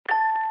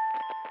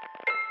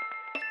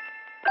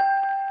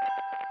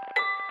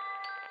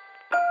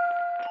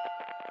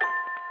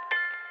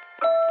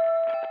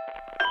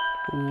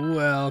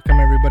Welcome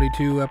everybody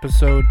to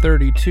episode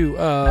 32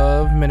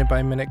 of Minute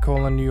by Minute,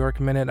 New York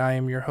Minute. I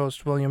am your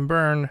host, William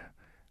Byrne.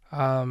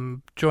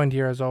 Joined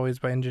here as always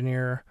by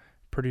engineer,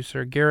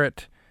 producer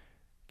Garrett.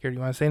 Garrett,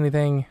 you want to say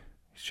anything?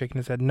 He's shaking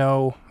his head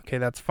no. Okay,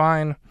 that's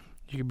fine.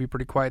 You can be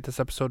pretty quiet this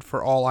episode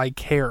for all I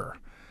care.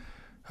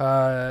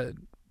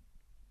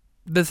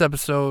 This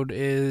episode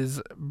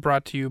is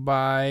brought to you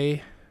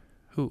by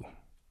who?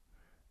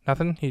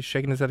 Nothing? He's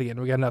shaking his head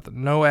again. We got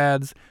nothing. No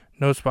ads,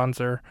 no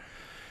sponsor.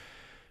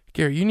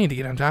 Gary, you need to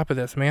get on top of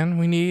this, man.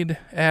 We need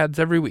ads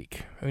every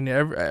week. We need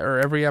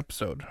every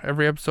episode.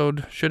 Every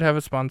episode should have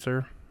a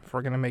sponsor if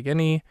we're going to make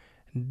any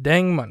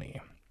dang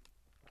money.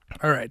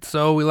 All right,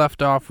 so we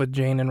left off with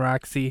Jane and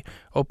Roxy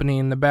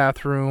opening the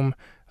bathroom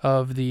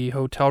of the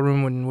hotel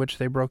room in which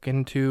they broke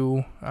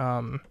into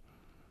and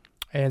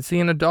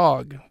seeing a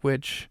dog,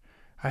 which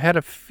I had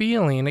a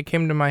feeling, it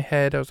came to my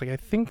head. I was like, I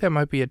think that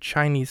might be a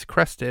Chinese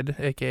crested,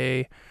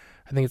 aka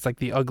I think it's like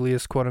the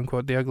ugliest, quote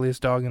unquote, the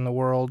ugliest dog in the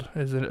world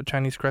is a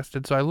Chinese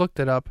crested. So I looked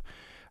it up.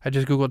 I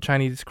just Googled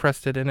Chinese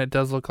crested, and it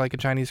does look like a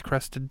Chinese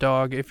crested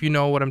dog. If you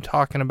know what I'm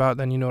talking about,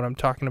 then you know what I'm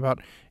talking about.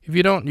 If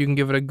you don't, you can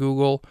give it a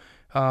Google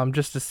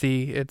just to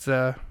see. It's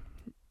a,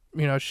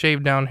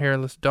 shaved down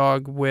hairless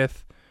dog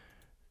with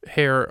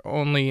hair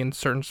only in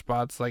certain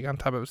spots, like on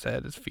top of his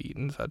head, his feet,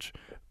 and such.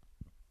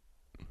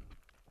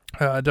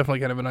 Definitely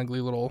kind of an ugly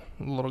little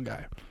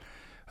guy.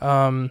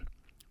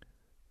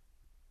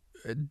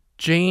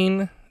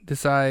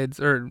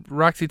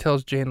 Roxy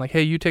tells Jane, like,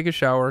 hey, you take a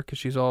shower, because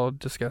she's all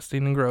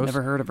disgusting and gross.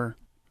 Never heard of her.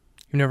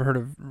 You've never heard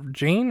of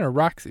Jane or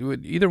Roxy?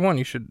 Either one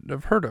you should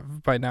have heard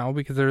of by now,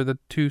 because they're the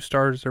two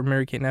stars, are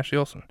Mary-Kate and Ashley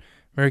Olsen.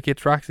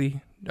 Mary-Kate's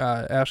Roxy,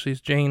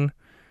 Ashley's Jane.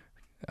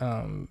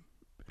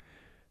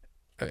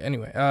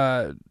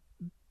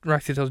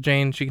 Roxy tells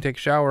Jane she can take a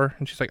shower,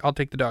 and she's like, I'll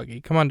take the doggy.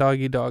 Come on,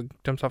 doggy. Dog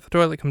jumps off the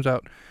toilet, comes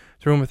out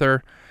the room with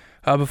her.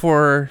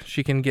 Before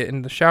she can get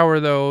in the shower,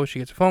 though, she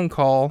gets a phone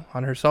call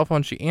on her cell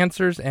phone. She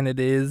answers, and it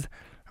is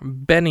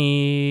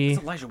Benny.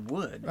 It's Elijah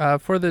Wood.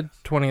 For the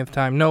 20th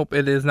time. Nope,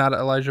 it is not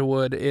Elijah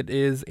Wood. It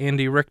is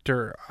Andy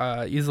Richter.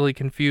 Easily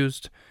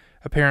confused,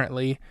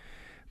 apparently.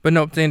 But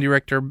nope, it's Andy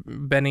Richter.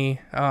 Benny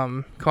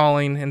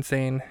calling and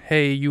saying,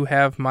 hey, you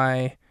have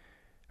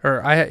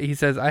he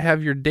says, I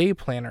have your day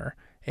planner.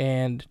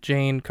 And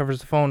Jane covers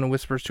the phone and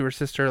whispers to her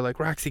sister, like,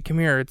 Roxy, come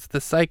here. It's the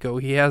psycho.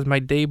 He has my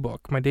day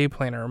book, my day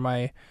planner,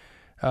 my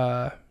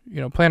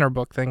planner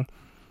book thing.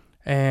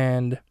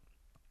 And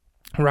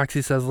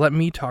Roxy says, let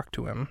me talk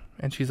to him.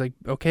 And she's like,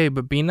 okay,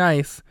 but be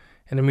nice.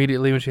 And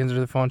immediately when she answers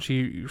the phone,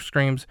 she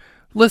screams,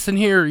 listen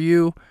here,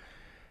 you.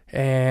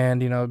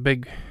 And,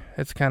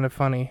 it's kind of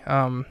funny.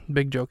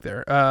 Big joke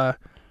there.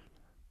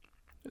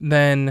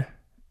 Then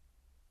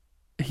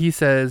he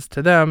says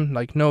to them,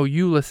 like, no,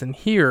 you listen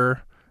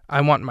here. I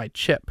want my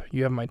chip.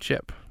 You have my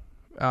chip.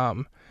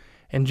 And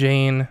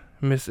Jane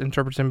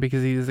misinterprets him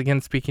because he is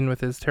again speaking with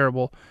his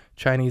terrible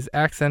Chinese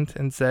accent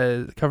and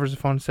covers the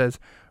phone and says,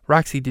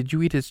 Roxy, did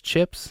you eat his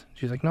chips?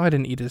 She's like, no, I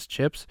didn't eat his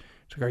chips.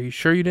 She's like, are you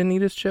sure you didn't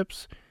eat his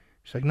chips?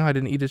 She's like, no, I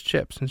didn't eat his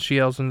chips. And she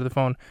yells into the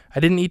phone, I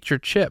didn't eat your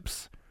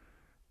chips.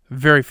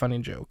 Very funny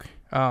joke.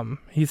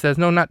 He says,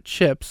 no, not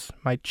chips,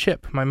 my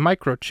chip, my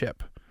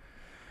microchip.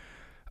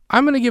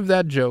 I'm going to give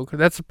that joke.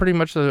 That's pretty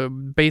much the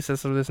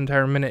basis of this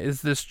entire minute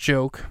is this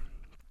joke.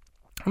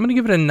 I'm going to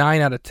give it a 9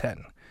 out of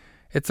 10.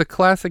 It's a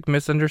classic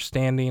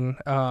misunderstanding.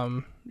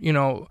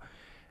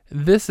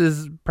 This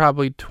is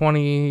probably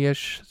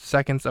 20-ish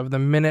seconds of the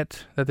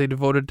minute that they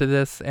devoted to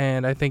this,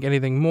 and I think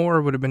anything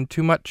more would have been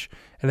too much.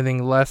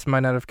 Anything less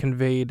might not have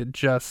conveyed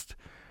just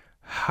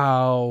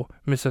how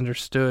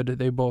misunderstood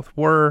they both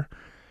were.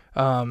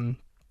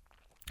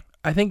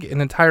 I think an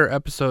entire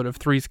episode of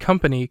Three's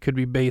Company could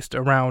be based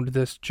around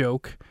this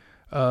joke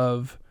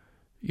of,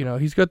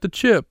 he's got the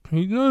chip.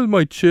 He knows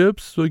my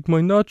chips, like my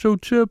nacho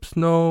chips,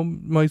 no.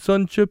 My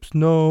sun chips,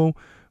 no.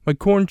 My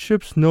corn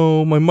chips,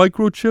 no. My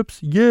microchips,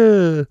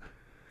 yeah.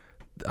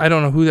 I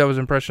don't know who that was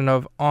an impression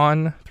of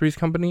on Three's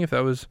Company, if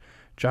that was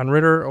John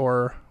Ritter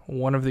or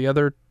one of the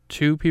other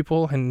two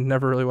people, and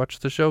never really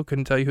watched the show,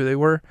 couldn't tell you who they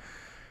were.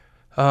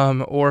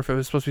 Or if it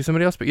was supposed to be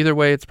somebody else, but either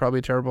way, it's probably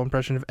a terrible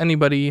impression of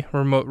anybody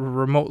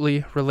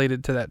remotely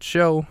related to that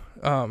show.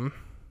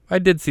 I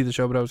did see the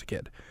show, but I was a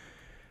kid.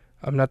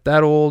 I'm not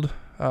that old.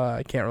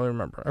 I can't really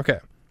remember. Okay.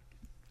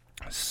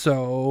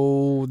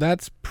 So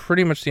that's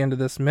pretty much the end of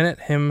this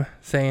minute. Him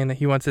saying that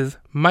he wants his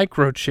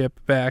microchip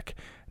back,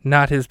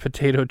 not his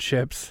potato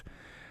chips.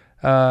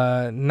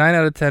 9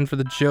 out of 10 for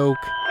the joke.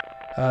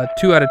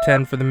 2 out of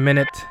 10 for the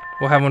minute.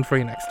 We'll have one for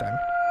you next time.